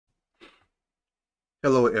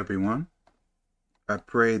Hello, everyone. I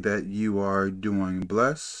pray that you are doing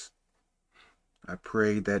blessed. I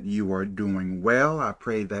pray that you are doing well. I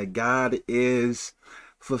pray that God is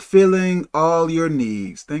fulfilling all your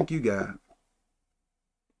needs. Thank you, God.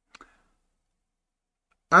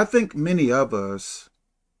 I think many of us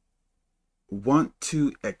want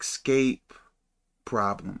to escape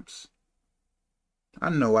problems. I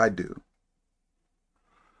know I do.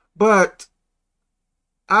 But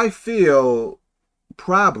I feel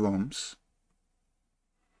problems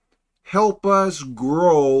help us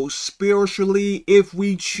grow spiritually if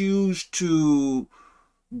we choose to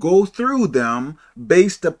go through them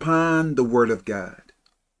based upon the Word of God.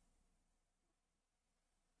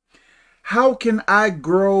 How can I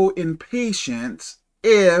grow in patience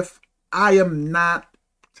if I am not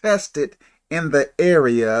tested in the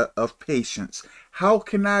area of patience? How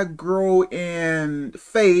can I grow in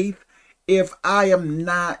faith if I am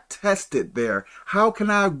not tested there? How can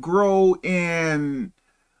I grow in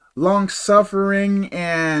long suffering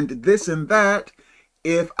and this and that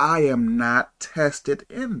if I am not tested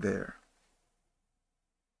in there?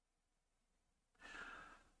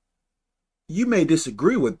 You may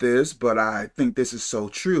disagree with this, but I think this is so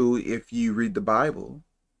true if you read the Bible.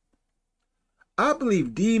 I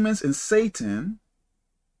believe demons and Satan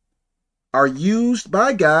are used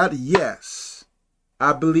by God. Yes,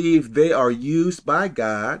 I believe they are used by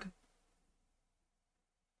God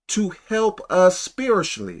to help us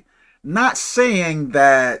spiritually. Not saying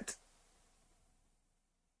that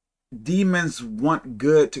demons want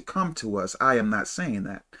good to come to us. I am not saying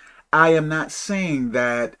that. I am not saying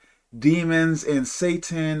that demons and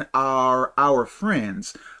Satan are our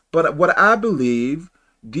friends. But what I believe,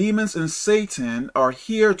 demons and Satan are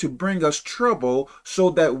here to bring us trouble so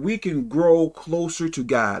that we can grow closer to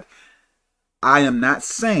God. I am not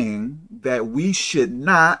saying that we should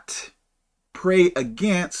not pray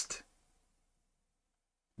against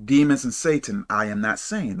demons and Satan. I am not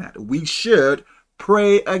saying that. We should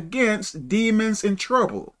pray against demons in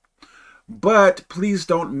trouble. But please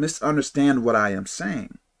don't misunderstand what I am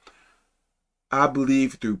saying. I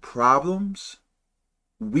believe through problems,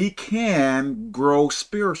 we can grow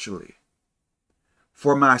spiritually.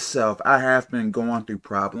 For myself, I have been going through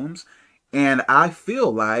problems, and I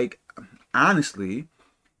feel like, honestly,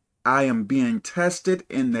 I am being tested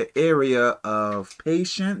in the area of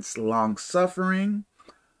patience, long suffering,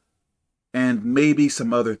 and maybe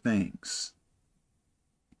some other things.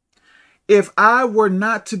 If I were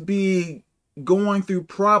not to be going through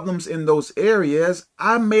problems in those areas,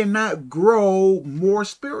 I may not grow more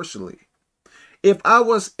spiritually. If I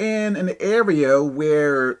was in an area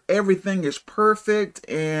where everything is perfect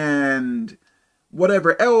and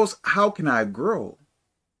whatever else, how can I grow?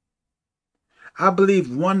 I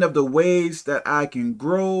believe one of the ways that I can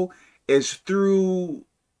grow is through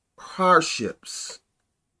hardships.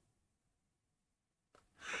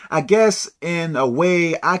 I guess in a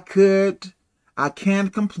way I can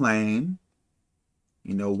complain,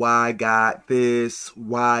 why God this,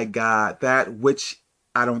 why God that, which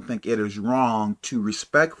I don't think it is wrong to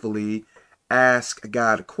respectfully ask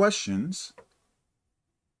God questions.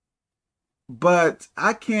 But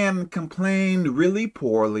I can complain really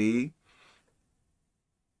poorly.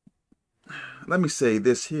 Let me say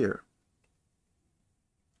this here.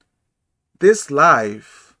 This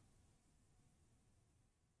life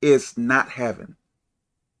is not heaven.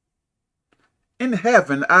 In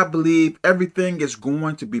heaven, I believe everything is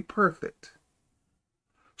going to be perfect.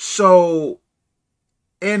 So,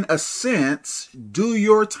 in a sense, do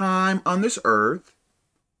your time on this earth,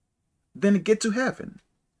 then get to heaven.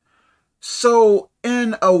 So,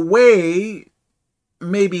 in a way,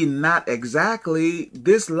 maybe not exactly,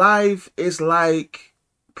 this life is like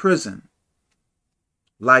prison.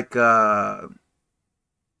 Like,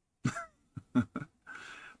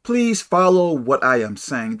 please follow what I am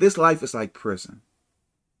saying. This life is like prison.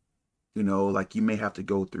 Like you may have to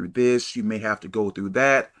go through this, you may have to go through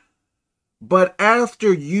that. But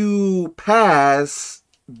after you pass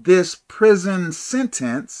this prison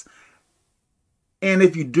sentence, and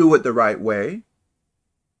if you do it the right way,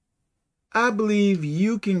 I believe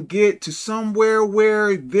you can get to somewhere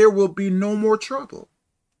where there will be no more trouble.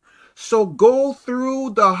 So go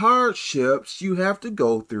through the hardships you have to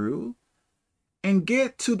go through and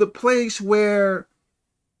get to the place where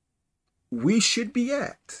we should be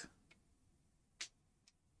at.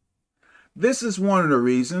 This is one of the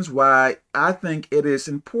reasons why I think it is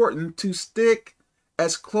important to stick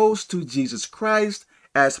as close to Jesus Christ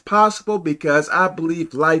as possible, because I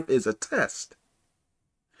believe life is a test.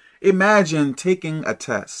 Imagine taking a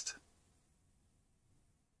test.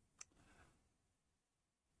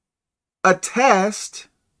 A test,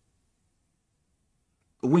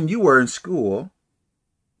 when you were in school,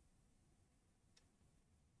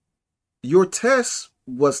 your test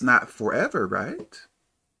was not forever, right?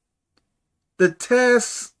 The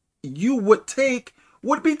test you would take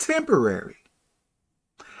would be temporary.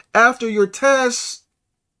 After your tests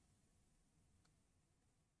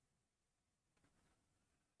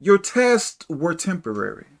were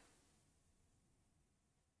temporary.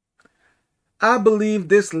 I believe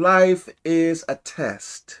this life is a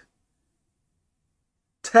test.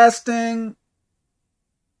 Testing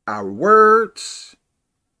our words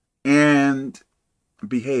and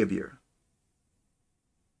behavior.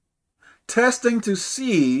 Testing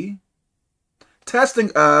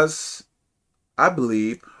us, I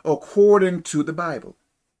believe, according to the Bible.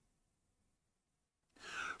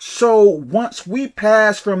 So once we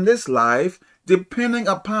pass from this life, depending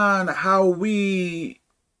upon how we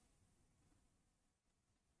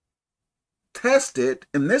test it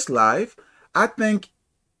in this life, I think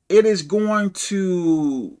it is going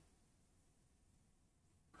to,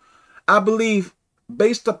 I believe,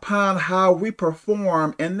 based upon how we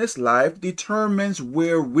perform in this life, determines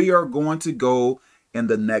where we are going to go in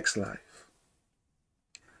the next life.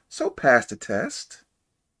 So pass the test.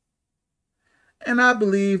 And I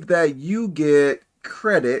believe that you get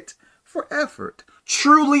credit for effort.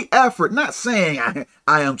 Truly effort. Not saying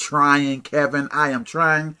I am trying, Kevin, I am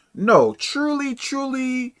trying. No,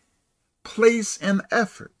 truly place an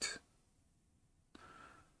effort.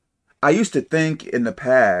 I used to think in the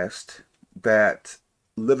past that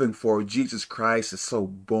living for Jesus Christ is so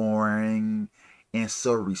boring and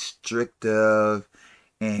so restrictive,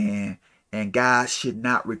 and God should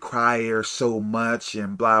not require so much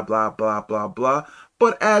and blah, blah, blah, blah, blah.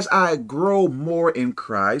 But as I grow more in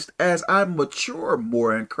Christ, as I mature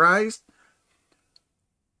more in Christ,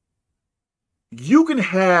 you can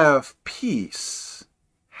have peace,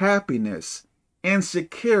 happiness, and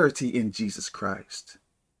security in Jesus Christ.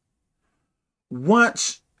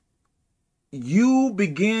 Once you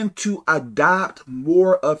begin to adopt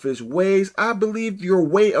more of his ways, I believe your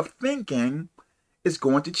way of thinking is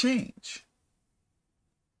going to change.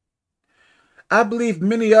 I believe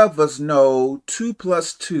many of us know 2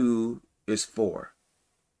 + 2 is 4.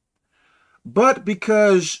 But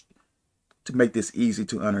because, to make this easy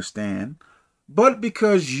to understand, but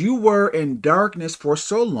because you were in darkness for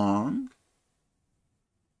so long,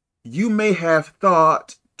 you may have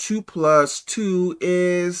thought 2 + 2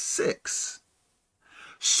 is 6.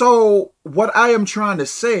 So what I am trying to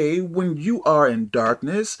say, when you are in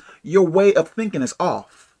darkness, your way of thinking is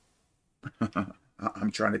off.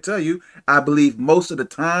 I'm trying to tell you, I believe most of the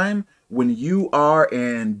time when you are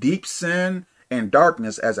in deep sin and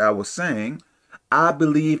darkness, as I was saying, I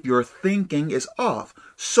believe your thinking is off.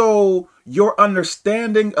 So your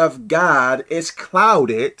understanding of God is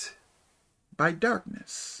clouded by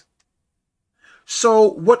darkness. So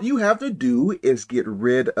what you have to do is get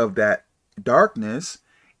rid of that darkness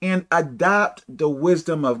and adopt the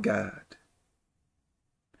wisdom of God.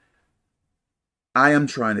 I am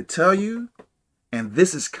trying to tell you, and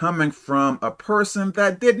this is coming from a person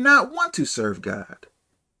that did not want to serve God,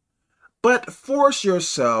 but force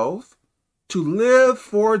yourself to live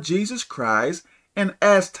for Jesus Christ. And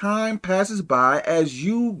as time passes by, as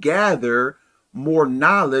you gather more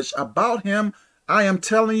knowledge about him, I am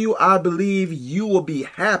telling you, I believe you will be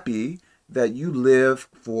happy that you live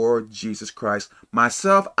for Jesus Christ.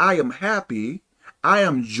 Myself, I am happy, I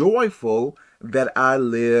am joyful that I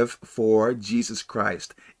live for Jesus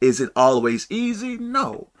Christ. Is it always easy?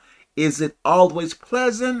 No. Is it always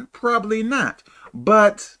pleasant? Probably not.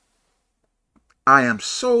 But I am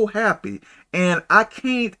so happy, and I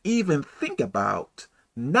can't even think about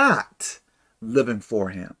not living for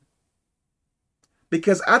him.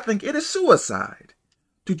 Because I think it is suicide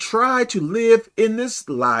to try to live in this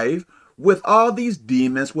life with all these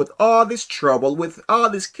demons, with all this trouble, with all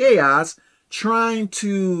this chaos, trying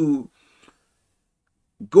to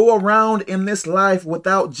go around in this life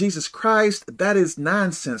without Jesus Christ. That is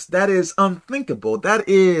nonsense. That is unthinkable. That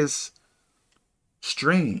is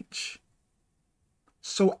strange.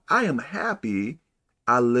 So I am happy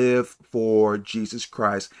I live for Jesus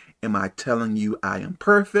Christ. Am I telling you I am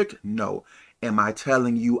perfect? No. Am I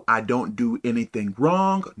telling you I don't do anything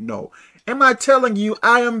wrong? No. Am I telling you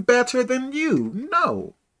I am better than you?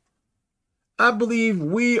 No. I believe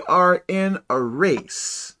we are in a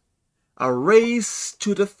race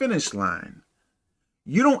to the finish line.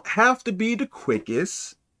 You don't have to be the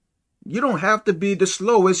quickest. You don't have to be the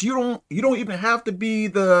slowest. You don't even have to be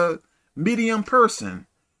the medium person.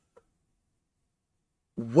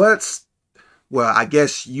 Well, I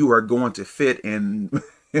guess you are going to fit in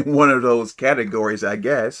in one of those categories, I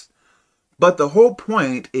guess. But the whole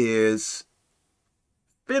point is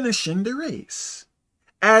finishing the race.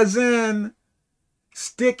 As in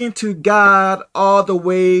sticking to God all the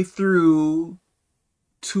way through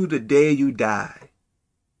to the day you die.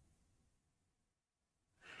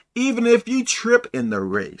 Even if you trip in the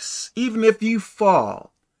race, even if you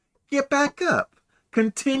fall, get back up.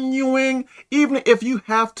 Continuing, even if you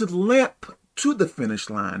have to limp to the finish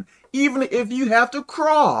line, even if you have to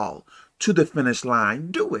crawl to the finish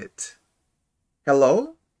line, do it.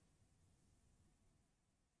 Hello?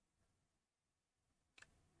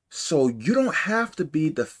 So you don't have to be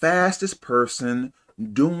the fastest person,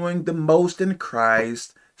 doing the most in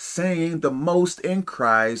Christ, saying the most in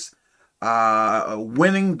Christ,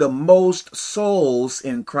 winning the most souls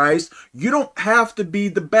in Christ. You don't have to be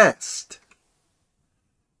the best.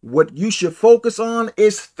 What you should focus on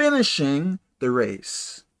is finishing the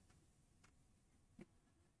race.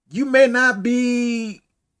 You may not be,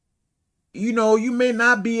 you may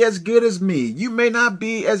not be as good as me. You may not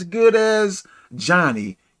be as good as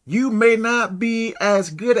Johnny. You may not be as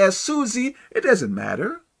good as Susie. It doesn't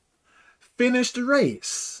matter. Finish the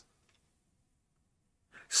race.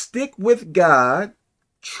 Stick with God.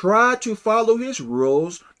 Try to follow his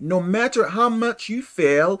rules no matter how much you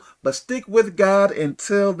fail, but stick with God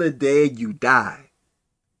until the day you die.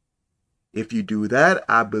 If you do that,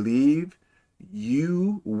 I believe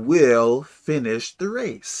you will finish the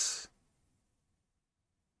race.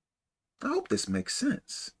 I hope this makes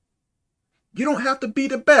sense. You don't have to be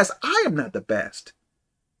the best. I am not the best.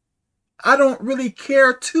 I don't really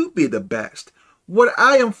care to be the best. What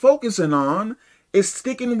I am focusing on is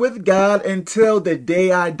sticking with God until the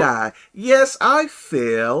day I die. Yes, I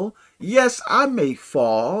fail. Yes, I may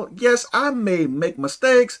fall. Yes, I may make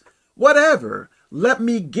mistakes. Whatever. Let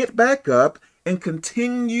me get back up and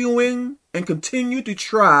continue to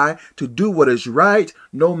try to do what is right,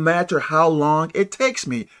 no matter how long it takes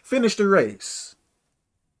me. Finish the race.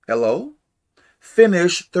 Hello?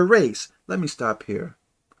 Finish the race. Let me stop here.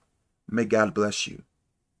 May God bless you.